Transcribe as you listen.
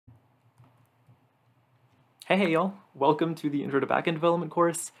Hey y'all, welcome to the Intro to Backend Development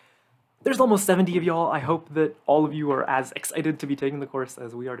course. There's almost 70 of y'all. I hope that all of you are as excited to be taking the course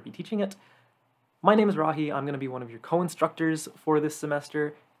as we are to be teaching it. My name is Rahi. I'm going to be one of your co-instructors for this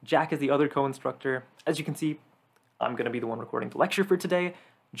semester. Jack is the other co-instructor. As you can see, I'm going to be the one recording the lecture for today.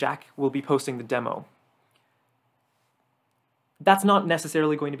 Jack will be posting the demo. That's not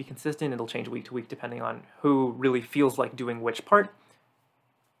necessarily going to be consistent. It'll change week to week depending on who really feels like doing which part.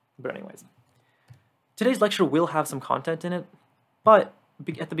 But anyways. Today's lecture will have some content in it, but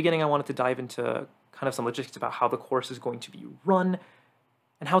at the beginning I wanted to dive into kind of some logistics about how the course is going to be run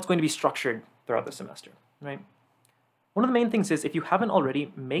and how it's going to be structured throughout the semester, right? One of the main things is, if you haven't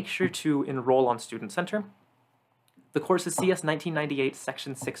already, make sure to enroll on Student Center. The course is CS 1998,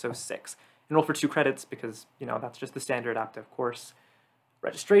 Section 606. Enroll for 2 credits because, you know, that's just the standard active course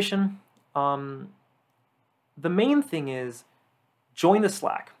registration. The main thing is, join the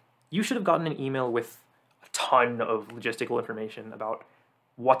Slack. You should have gotten an email with a ton of logistical information about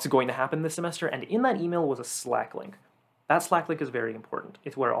what's going to happen this semester, and in that email was a Slack link. That Slack link is very important.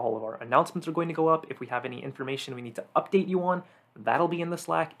 It's where all of our announcements are going to go up. If we have any information we need to update you on, that'll be in the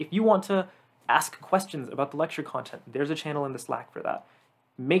Slack. If you want to ask questions about the lecture content, there's a channel in the Slack for that.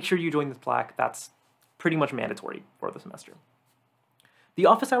 Make sure you join the Slack. That's pretty much mandatory for the semester. The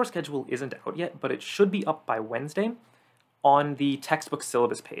office hour schedule isn't out yet, but it should be up by Wednesday on the textbook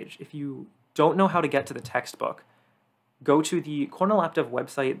syllabus page. If you don't know how to get to the textbook, go to the Cornell AppDev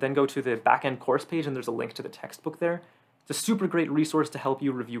website, then go to the Backend course page, and there's a link to the textbook there. It's a super great resource to help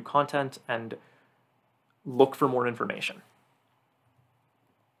you review content and look for more information.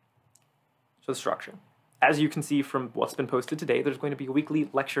 So the structure. As you can see from what's been posted today, there's going to be a weekly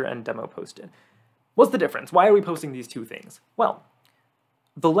lecture and demo posted. What's the difference? Why are we posting these two things? Well,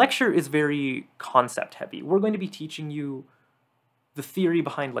 the lecture is very concept heavy. We're going to be teaching you the theory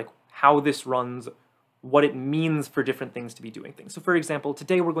behind like how this runs, what it means for different things to be doing things. So for example,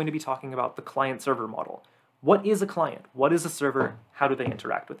 today we're going to be talking about the client-server model. What is a client? What is a server? How do they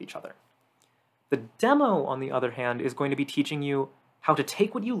interact with each other? The demo, on the other hand, is going to be teaching you how to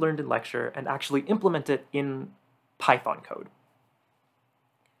take what you learned in lecture and actually implement it in Python code.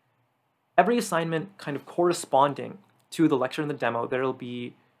 Every assignment kind of corresponding to the lecture and the demo, there'll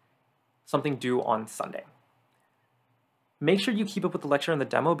be something due on Sunday. Make sure you keep up with the lecture and the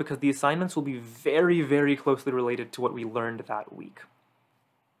demo because the assignments will be very, very closely related to what we learned that week.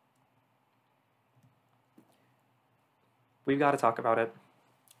 We've got to talk about it.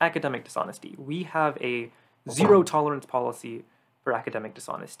 Academic dishonesty. We have a zero tolerance policy for academic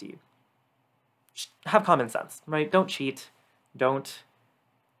dishonesty. Have common sense, right? Don't cheat. Don't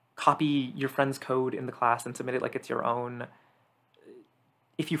copy your friend's code in the class and submit it like it's your own.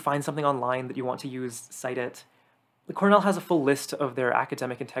 If you find something online that you want to use, cite it. The Cornell has a full list of their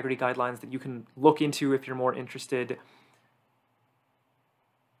academic integrity guidelines that you can look into if you're more interested.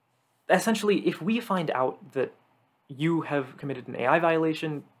 Essentially, if we find out that you have committed an AI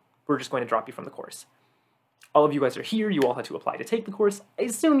violation, we're just going to drop you from the course. All of you guys are here, you all had to apply to take the course. I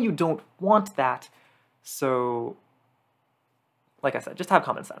assume you don't want that, so like I said, just have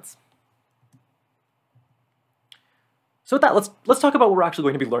common sense. So with that, let's talk about what we're actually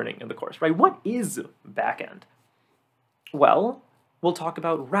going to be learning in the course, right? What is backend? Well, we'll talk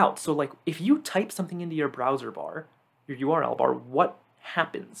about routes. So like if you type something into your browser bar, your URL bar, what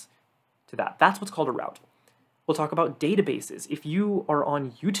happens to that? That's what's called a route. We'll talk about databases. If you are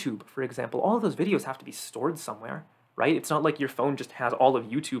on YouTube, for example, all of those videos have to be stored somewhere, right? It's not like your phone just has all of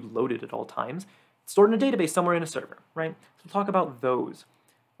YouTube loaded at all times. It's stored in a database somewhere in a server, right? So we'll talk about those.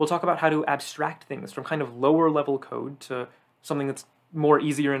 We'll talk about how to abstract things from kind of lower level code to something that's more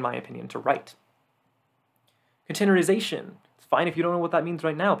easier, in my opinion, to write. Containerization. It's fine if you don't know what that means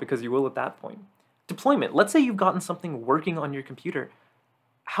right now because you will at that point. Deployment. Let's say you've gotten something working on your computer.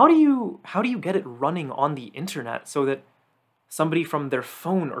 How do you get it running on the internet so that somebody from their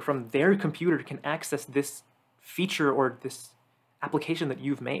phone or from their computer can access this feature or this application that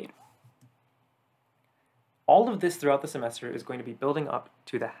you've made? All of this throughout the semester is going to be building up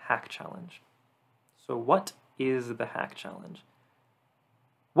to the Hack Challenge. So what is the Hack Challenge?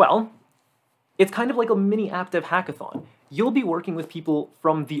 Well, it's kind of like a mini AppDev hackathon. You'll be working with people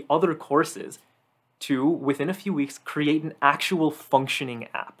from the other courses to, within a few weeks, create an actual functioning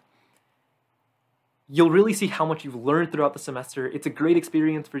app. You'll really see how much you've learned throughout the semester. It's a great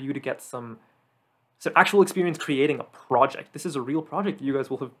experience for you to get some actual experience creating a project. This is a real project you guys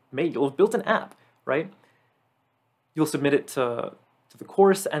will have made. You'll have built an app, right? You'll submit it to the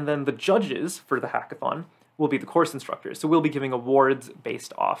course, and then the judges for the hackathon will be the course instructors. So we'll be giving awards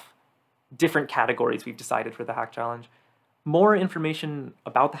based off different categories we've decided for the Hack Challenge. More information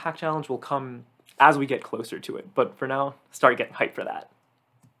about the Hack Challenge will come as we get closer to it, but for now, start getting hyped for that.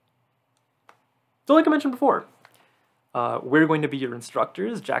 So like I mentioned before, we're going to be your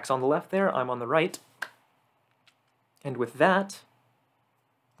instructors. Jack's on the left there, I'm on the right. And with that,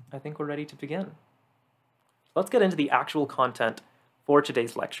 I think we're ready to begin. Let's get into the actual content for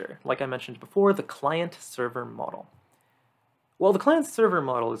today's lecture. Like I mentioned before, the client-server model. Well, the client-server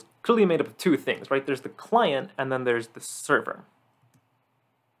model is clearly made up of two things, right? There's the client, and then there's the server.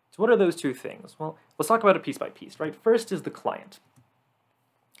 So what are those two things? Well, let's talk about it piece by piece, right? First is the client.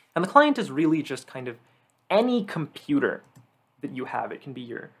 And the client is really just kind of any computer that you have. It can be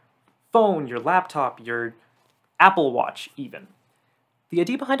your phone, your laptop, your Apple Watch even. The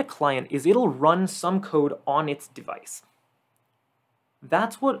idea behind a client is it'll run some code on its device.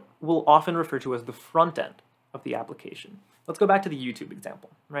 That's what we'll often refer to as the front end of the application. Let's go back to the YouTube example,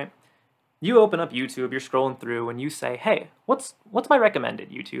 right? You open up YouTube, you're scrolling through, and you say, hey, what's my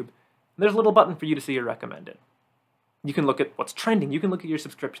recommended, YouTube? And there's a little button for you to see your recommended. You can look at what's trending, you can look at your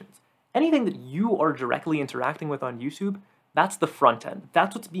subscriptions. Anything that you are directly interacting with on YouTube, that's the front end.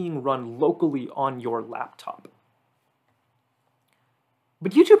 That's what's being run locally on your laptop.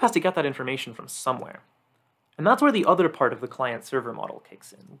 But YouTube has to get that information from somewhere. And that's where the other part of the client-server model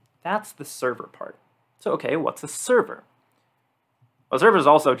kicks in. That's the server part. So okay, what's a server? A server is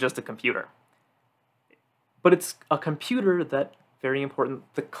also just a computer. But it's a computer that, very important,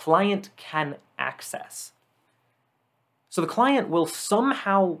 the client can access. So the client will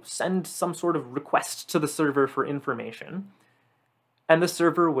somehow send some sort of request to the server for information, and the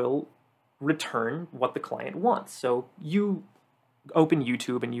server will return what the client wants. So you open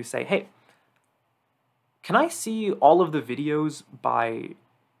YouTube and you say, hey, can I see all of the videos by,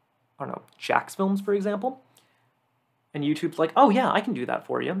 I don't know, Jack's Films, for example? And YouTube's like, oh yeah, I can do that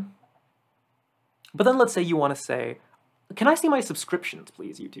for you. But then let's say you want to say, can I see my subscriptions,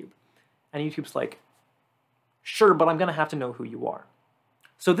 please, YouTube? And YouTube's like, sure, but I'm going to have to know who you are.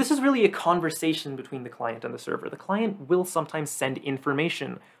 So this is really a conversation between the client and the server. The client will sometimes send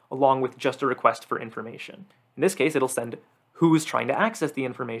information along with just a request for information. In this case, it'll send who's trying to access the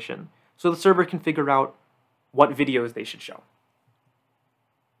information, so the server can figure out what videos they should show.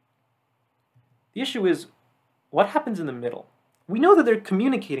 The issue is, what happens in the middle? We know that they're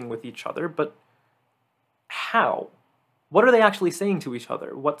communicating with each other, but how? What are they actually saying to each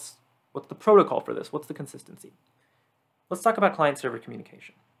other? What's the protocol for this? What's the consistency? Let's talk about client-server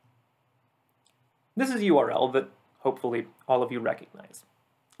communication. This is a URL that hopefully all of you recognize.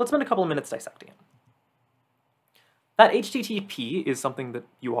 Let's spend a couple of minutes dissecting it. That HTTP is something that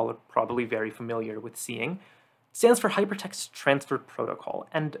you all are probably very familiar with seeing. It stands for Hypertext Transfer Protocol,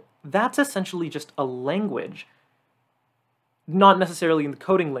 and that's essentially just a language, not necessarily in the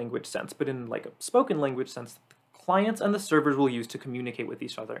coding language sense, but in like a spoken language sense, that the clients and the servers will use to communicate with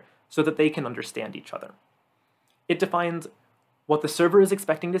each other so that they can understand each other. It defines what the server is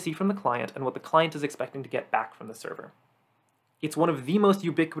expecting to see from the client and what the client is expecting to get back from the server. It's one of the most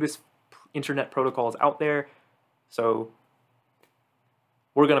ubiquitous internet protocols out there, so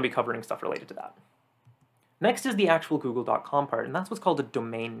we're going to be covering stuff related to that. Next is the actual google.com part, and that's what's called a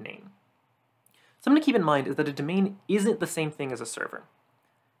domain name. Something to keep in mind is that a domain isn't the same thing as a server.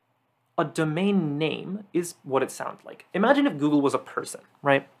 A domain name is what it sounds like. Imagine if Google was a person,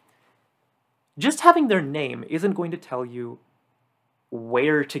 right? Just having their name isn't going to tell you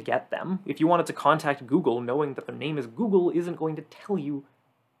where to get them. If you wanted to contact Google, knowing that their name is Google isn't going to tell you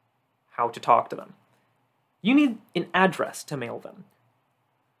how to talk to them. You need an address to mail them.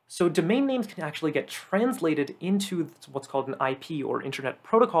 So domain names can actually get translated into what's called an IP, or Internet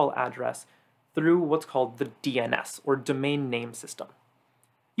Protocol address, through what's called the DNS, or Domain Name System.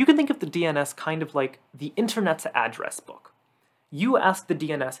 You can think of the DNS kind of like the Internet's address book. You ask the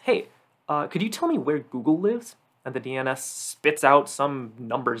DNS, hey, could you tell me where Google lives? And the DNS spits out some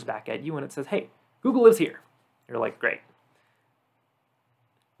numbers back at you, and it says, hey, Google lives here. You're like, great.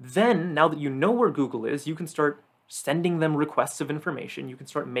 Then, now that you know where Google is, you can start sending them requests of information, you can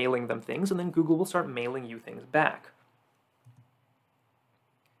start mailing them things, and then Google will start mailing you things back.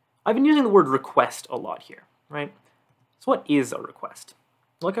 I've been using the word request a lot here, right? So what is a request?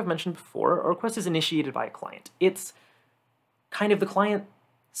 Like I've mentioned before, a request is initiated by a client. It's kind of the client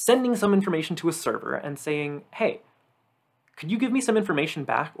sending some information to a server and saying, hey, could you give me some information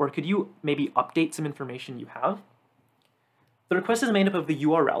back, or could you maybe update some information you have? The request is made up of the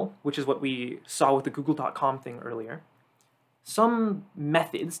URL, which is what we saw with the google.com thing earlier, some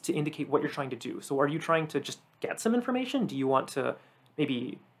methods to indicate what you're trying to do. So are you trying to just get some information? Do you want to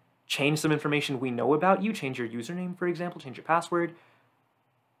maybe change some information we know about you, change your username, for example, change your password?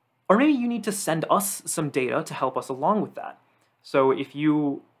 Or maybe you need to send us some data to help us along with that. So if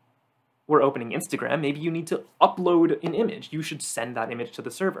you we're opening Instagram, maybe you need to upload an image. You should send that image to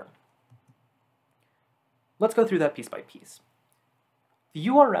the server. Let's go through that piece by piece. The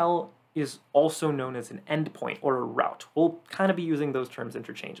URL is also known as an endpoint or a route. We'll kind of be using those terms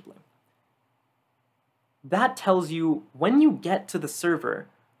interchangeably. That tells you when you get to the server,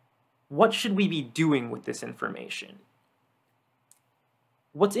 what should we be doing with this information?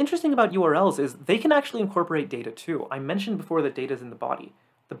 What's interesting about URLs is they can actually incorporate data too. I mentioned before that data is in the body.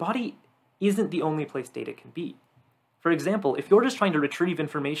 The body isn't the only place data can be. For example, if you're just trying to retrieve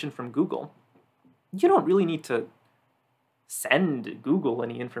information from Google, you don't really need to send Google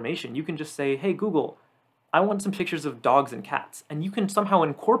any information. You can just say, hey, Google, I want some pictures of dogs and cats. And you can somehow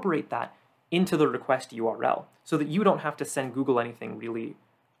incorporate that into the request URL so that you don't have to send Google anything really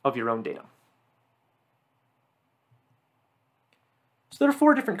of your own data. So there are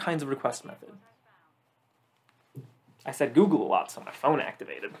 4 different kinds of request method. I said Google a lot, so my phone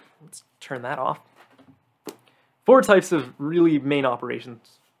activated. Let's turn that off. 4 types of really main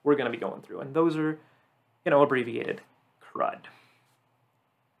operations we're going to be going through, and those are, abbreviated CRUD.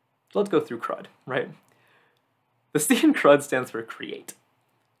 So let's go through CRUD, right? The C in CRUD stands for create.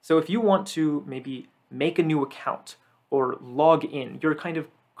 So if you want to maybe make a new account or log in, you're kind of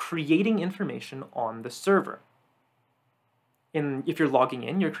creating information on the server. If you're logging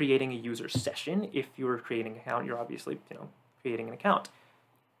in, you're creating a user session. If you're creating an account, you're obviously, creating an account.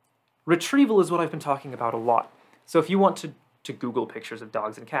 Retrieval is what I've been talking about a lot. So if you want to Google pictures of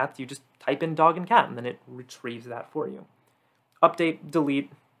dogs and cats, you just type in dog and cat, and then it retrieves that for you. Update,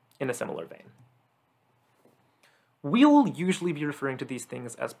 delete, in a similar vein. We'll usually be referring to these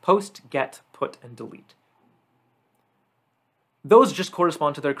things as post, get, put, and delete. Those just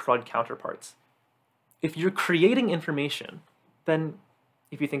correspond to their CRUD counterparts. If you're creating information, then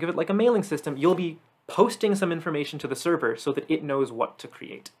if you think of it like a mailing system, you'll be posting some information to the server so that it knows what to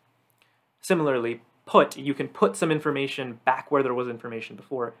create. Similarly, put, you can put some information back where there was information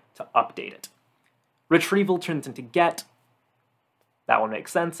before to update it. Retrieval turns into get, that one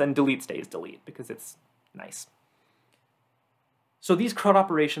makes sense, and delete stays delete because it's nice. So these CRUD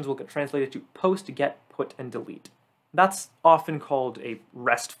operations will get translated to post, get, put, and delete. That's often called a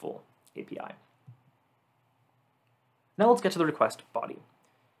RESTful API. Now let's get to the request body.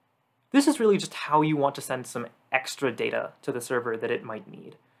 This is really just how you want to send some extra data to the server that it might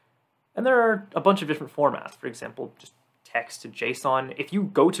need. And there are a bunch of different formats. For example, just text to JSON. If you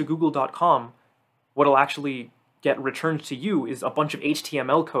go to google.com, what'll actually get returned to you is a bunch of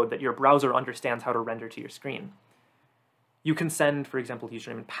HTML code that your browser understands how to render to your screen. You can send, for example,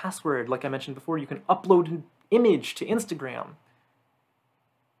 username and password. Like I mentioned before, you can upload an image to Instagram.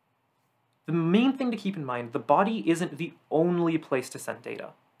 The main thing to keep in mind, the body isn't the only place to send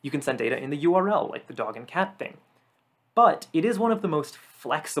data. You can send data in the URL, like the dog and cat thing. But it is one of the most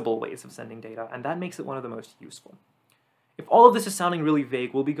flexible ways of sending data, and that makes it one of the most useful. If all of this is sounding really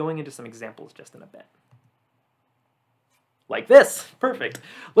vague, we'll be going into some examples just in a bit. Like this! Perfect!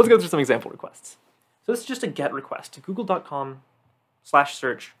 Let's go through some example requests. So this is just a GET request to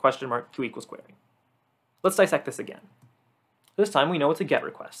google.com/search !Q equals query. Let's dissect this again. This time we know it's a GET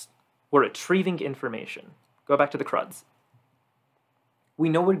request. We're retrieving information. Go back to the CRUDs. We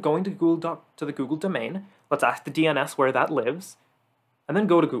know we're going to the Google domain. Let's ask the DNS where that lives, and then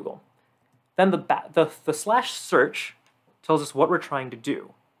go to Google. Then the /search tells us what we're trying to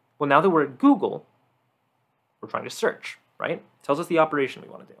do. Well, now that we're at Google, we're trying to search, right? Tells us the operation we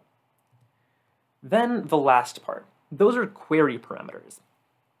want to do. Then the last part. Those are query parameters.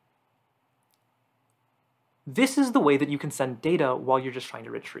 This is the way that you can send data while you're just trying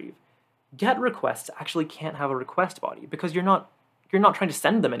to retrieve. GET requests actually can't have a request body because you're not trying to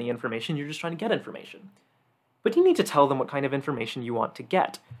send them any information, you're just trying to get information. But you need to tell them what kind of information you want to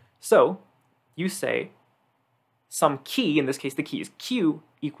get. So you say some key, in this case the key is Q,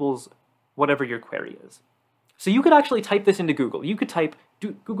 equals whatever your query is. So you could actually type this into Google. You could type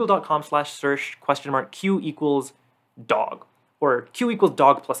google.com/search Q equals dog, or Q equals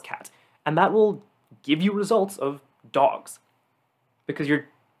dog plus cat. And that will give you results of dogs, because your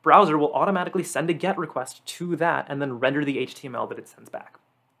browser will automatically send a GET request to that and then render the HTML that it sends back.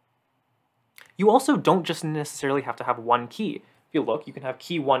 You also don't just necessarily have to have one key. If you look, you can have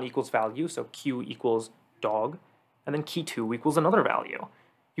key 1 equals value, so Q equals dog, and then key 2 equals another value.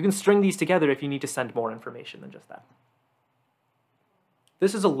 You can string these together if you need to send more information than just that.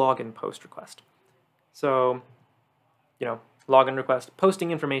 This is a login post request. So, login request,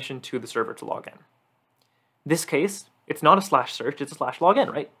 posting information to the server to log in. This case, it's not a /search, it's a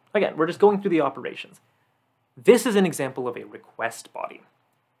 /login, right? Again, we're just going through the operations. This is an example of a request body.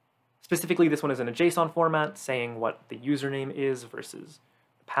 Specifically, this one is in a JSON format saying what the username is versus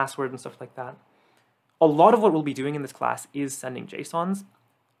the password and stuff like that. A lot of what we'll be doing in this class is sending JSONs.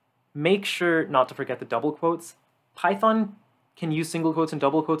 Make sure not to forget the double quotes. Python can use single quotes and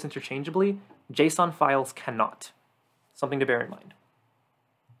double quotes interchangeably. JSON files cannot. Something to bear in mind.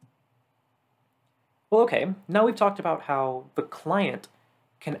 Well, okay, now we've talked about how the client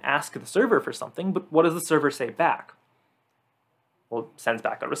can ask the server for something, but what does the server say back? Well, it sends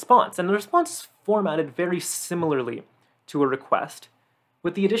back a response, and the response is formatted very similarly to a request,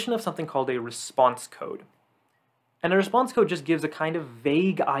 with the addition of something called a response code. And a response code just gives a kind of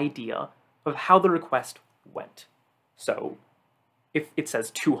vague idea of how the request went. So, if it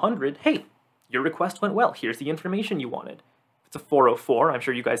says 200, hey, your request went well, here's the information you wanted. If it's a 404, I'm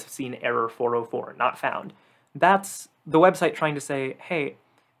sure you guys have seen error 404, not found. That's the website trying to say, hey,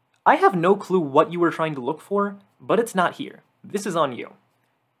 I have no clue what you were trying to look for, but it's not here. This is on you.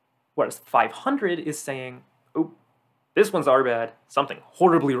 Whereas 500 is saying, oh, this one's our bad, something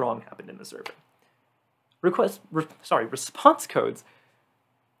horribly wrong happened in the server. Response codes,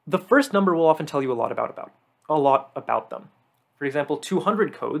 the first number will often tell you a lot about them. For example,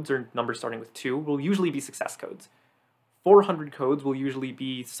 200 codes, or numbers starting with 2, will usually be success codes. 400 codes will usually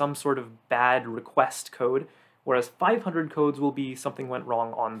be some sort of bad request code, whereas 500 codes will be something went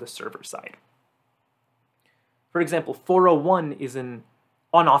wrong on the server side. For example, 401 is an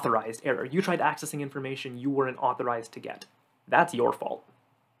unauthorized error. You tried accessing information you weren't authorized to get. That's your fault.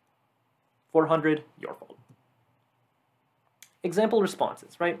 400, your fault. Example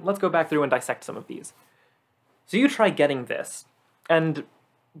responses, right? Let's go back through and dissect some of these. So you try getting this, and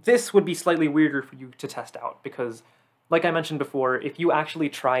this would be slightly weirder for you to test out because, like I mentioned before, if you actually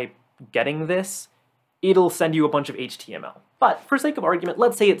try getting this, it'll send you a bunch of HTML. But for sake of argument,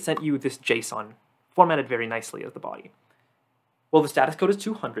 let's say it sent you this JSON, formatted very nicely as the body. Well, the status code is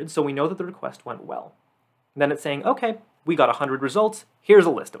 200, so we know that the request went well. And then it's saying, okay, we got 100 results, here's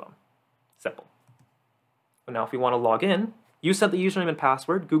a list of them. Simple. But now if we want to log in, you set the username and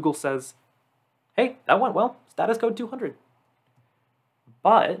password, Google says, hey, that went well, status code 200.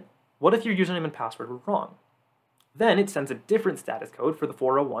 But what if your username and password were wrong? Then it sends a different status code for the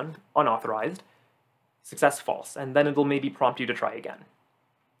 401, unauthorized, success false, and then it'll maybe prompt you to try again.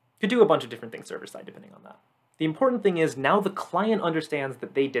 Could do a bunch of different things server-side depending on that. The important thing is now the client understands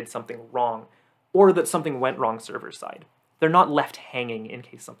that they did something wrong, or that something went wrong server-side. They're not left hanging in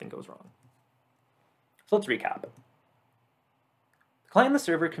case something goes wrong. So let's recap. The client and the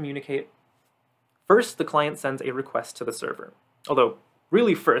server communicate. First, the client sends a request to the server. Although,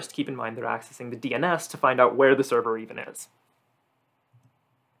 really first, keep in mind they're accessing the DNS to find out where the server even is.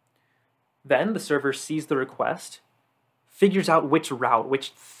 Then the server sees the request, figures out which route,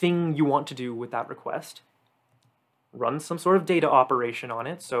 which thing you want to do with that request, runs some sort of data operation on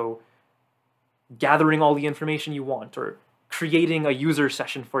it, so gathering all the information you want, or creating a user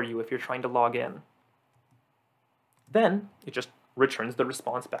session for you if you're trying to log in. Then it just returns the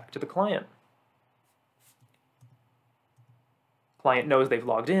response back to the client. Client knows they've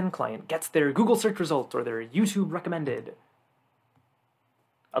logged in, client gets their Google search result or their YouTube recommended.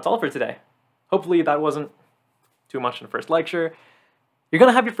 That's all for today. Hopefully that wasn't too much in the first lecture. You're going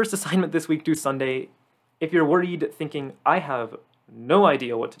to have your first assignment this week due Sunday. If you're worried thinking, I have no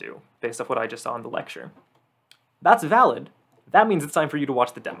idea what to do based off what I just saw in the lecture, that's valid. That means it's time for you to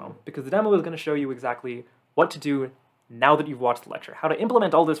watch the demo, because the demo is going to show you exactly what to do now that you've watched the lecture, how to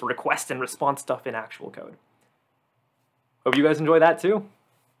implement all this request and response stuff in actual code. Hope you guys enjoy that too.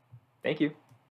 Thank you.